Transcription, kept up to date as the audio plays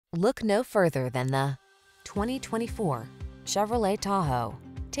Look no further than the 2024 Chevrolet Tahoe.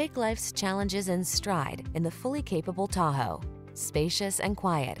 Take life's challenges in stride in the fully capable Tahoe. Spacious and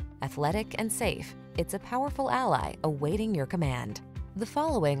quiet, athletic and safe, it's a powerful ally awaiting your command. The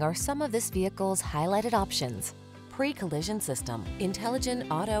following are some of this vehicle's highlighted options: pre-collision system,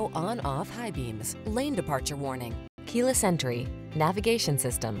 intelligent auto on-off high beams, lane departure warning, keyless entry, navigation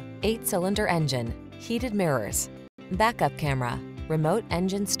system, 8-cylinder engine, heated mirrors, backup camera, remote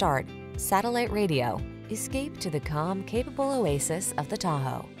engine start, satellite radio. Escape to the calm, capable oasis of the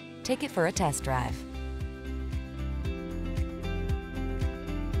Tahoe. Take it for a test drive.